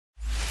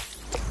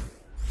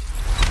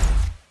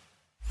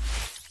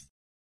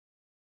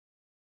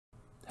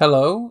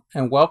Hello,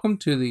 and welcome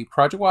to the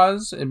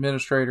ProjectWise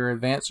Administrator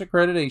Advanced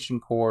Accreditation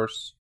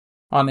course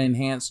on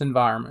Enhanced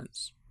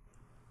Environments.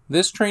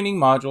 This training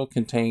module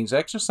contains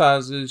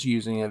exercises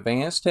using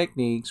advanced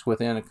techniques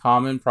within a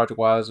common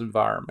ProjectWise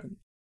environment.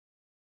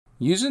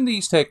 Using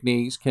these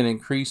techniques can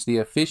increase the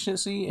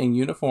efficiency and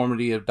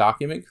uniformity of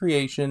document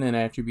creation and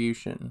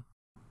attribution,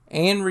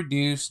 and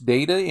reduce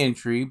data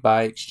entry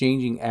by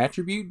exchanging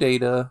attribute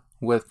data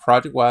with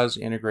ProjectWise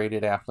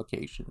integrated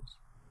applications.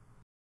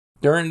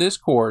 During this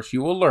course,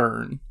 you will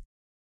learn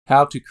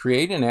how to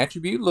create an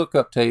attribute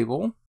lookup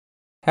table,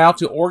 how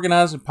to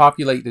organize and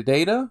populate the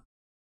data,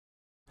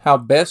 how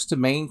best to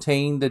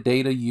maintain the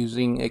data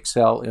using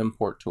Excel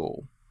import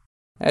tool.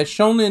 As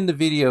shown in the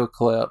video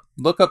clip,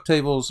 lookup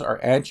tables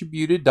are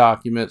attributed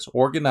documents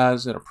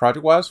organized in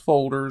ProjectWise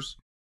folders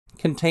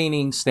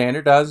containing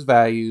standardized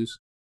values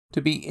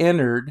to be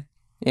entered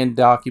in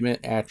document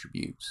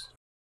attributes.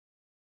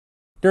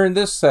 During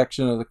this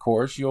section of the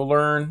course, you'll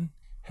learn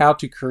how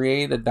to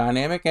create a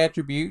dynamic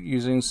attribute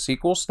using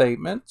SQL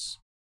statements,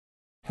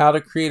 how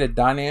to create a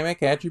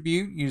dynamic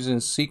attribute using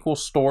SQL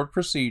stored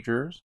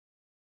procedures,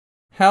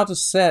 how to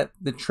set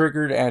the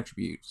triggered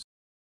attributes.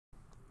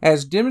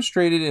 As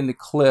demonstrated in the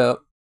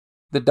clip,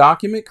 the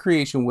document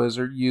creation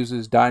wizard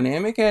uses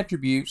dynamic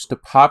attributes to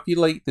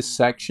populate the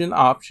section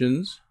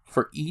options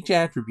for each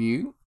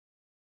attribute,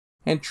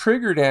 and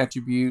triggered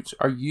attributes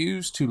are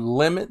used to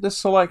limit the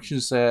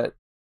selection set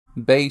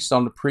based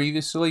on the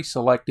previously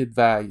selected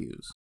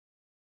values.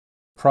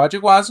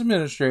 ProjectWise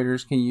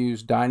administrators can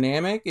use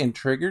dynamic and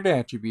triggered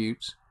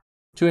attributes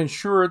to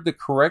ensure the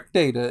correct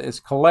data is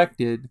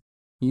collected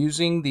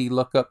using the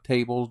lookup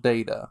table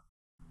data.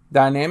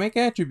 Dynamic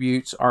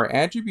attributes are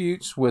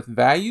attributes with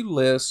value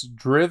lists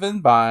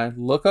driven by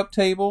lookup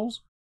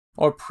tables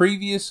or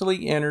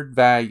previously entered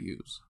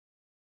values.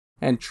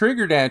 And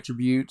triggered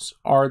attributes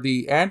are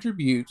the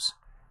attributes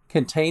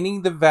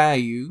containing the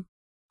value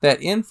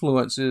that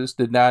influences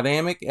the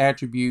dynamic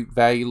attribute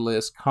value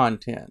list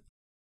content.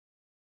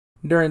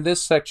 During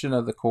this section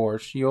of the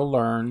course, you'll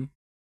learn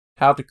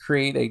how to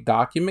create a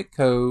document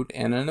code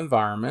in an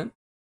environment,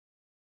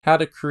 how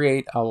to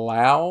create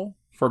allow,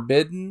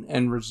 forbidden,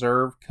 and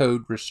reserve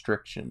code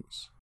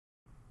restrictions.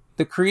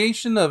 The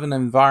creation of an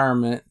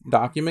environment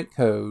document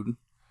code,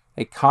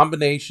 a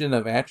combination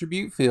of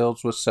attribute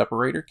fields with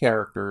separator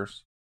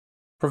characters,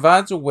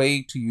 provides a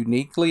way to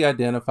uniquely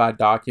identify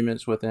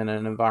documents within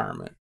an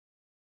environment.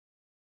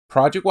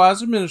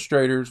 ProjectWise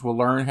administrators will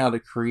learn how to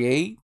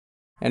create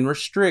and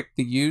restrict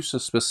the use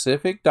of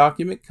specific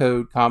document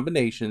code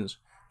combinations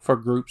for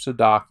groups of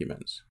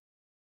documents.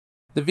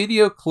 The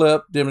video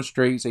clip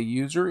demonstrates a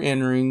user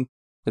entering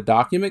the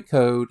document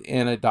code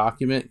in a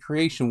document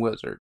creation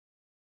wizard.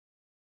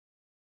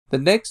 The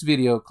next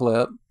video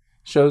clip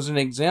shows an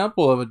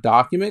example of a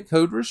document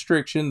code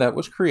restriction that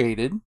was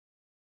created.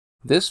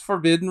 This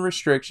forbidden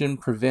restriction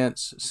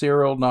prevents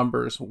serial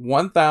numbers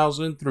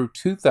 1000 through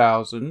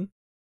 2000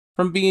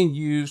 from being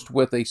used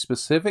with a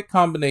specific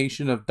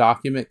combination of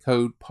document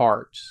code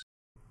parts.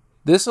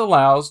 This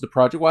allows the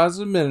ProjectWise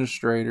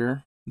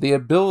administrator the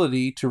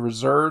ability to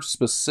reserve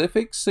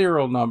specific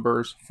serial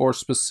numbers for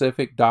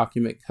specific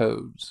document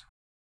codes.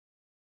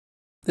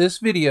 This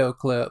video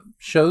clip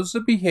shows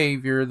the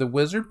behavior the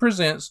wizard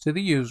presents to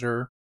the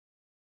user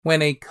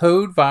when a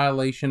code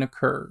violation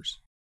occurs.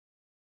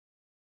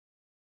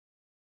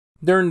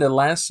 During the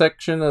last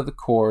section of the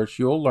course,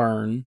 you'll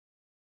learn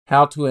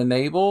how to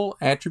enable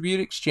attribute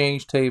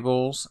exchange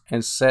tables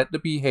and set the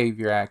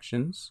behavior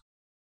actions,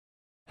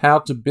 how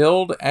to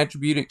build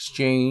attribute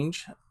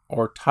exchange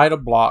or title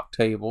block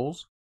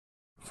tables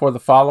for the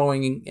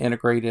following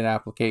integrated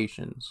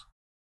applications: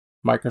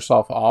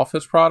 Microsoft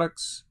Office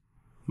products,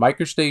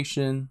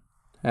 MicroStation,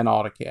 and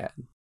AutoCAD.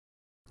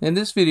 In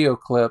this video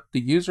clip,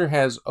 the user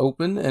has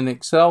opened an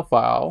Excel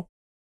file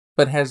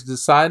but has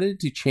decided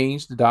to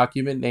change the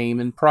document name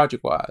in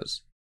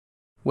ProjectWise.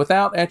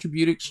 Without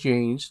attribute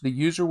exchange, the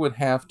user would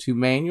have to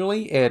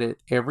manually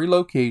edit every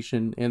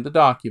location in the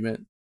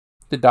document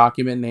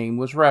name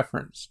was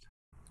referenced.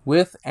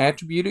 With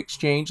attribute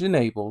exchange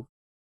enabled,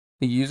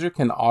 the user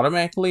can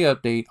automatically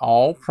update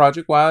all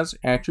ProjectWise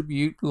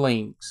attribute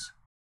links.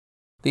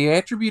 The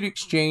attribute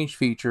exchange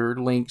feature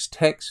links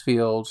text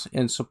fields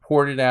in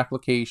supported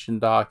application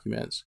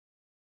documents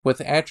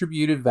with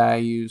attributed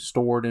values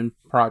stored in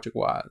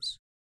ProjectWise.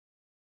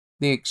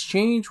 The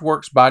exchange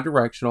works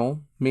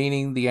bidirectional,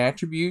 meaning the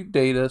attribute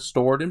data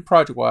stored in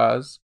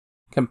ProjectWise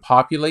can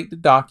populate the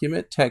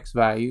document text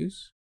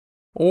values,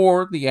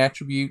 or the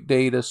attribute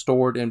data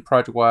stored in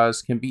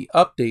ProjectWise can be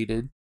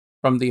updated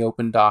from the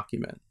open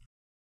document.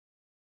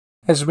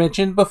 As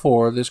mentioned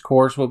before, this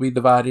course will be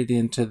divided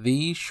into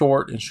these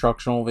short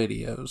instructional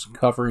videos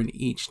covering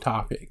each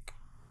topic.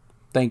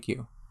 Thank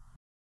you.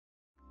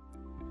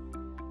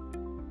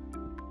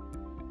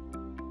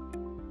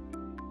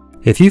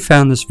 If you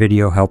found this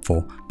video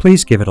helpful,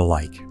 please give it a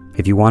like.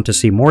 If you want to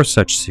see more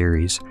such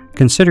series,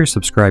 consider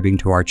subscribing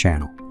to our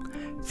channel.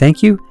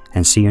 Thank you,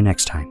 and see you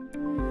next time.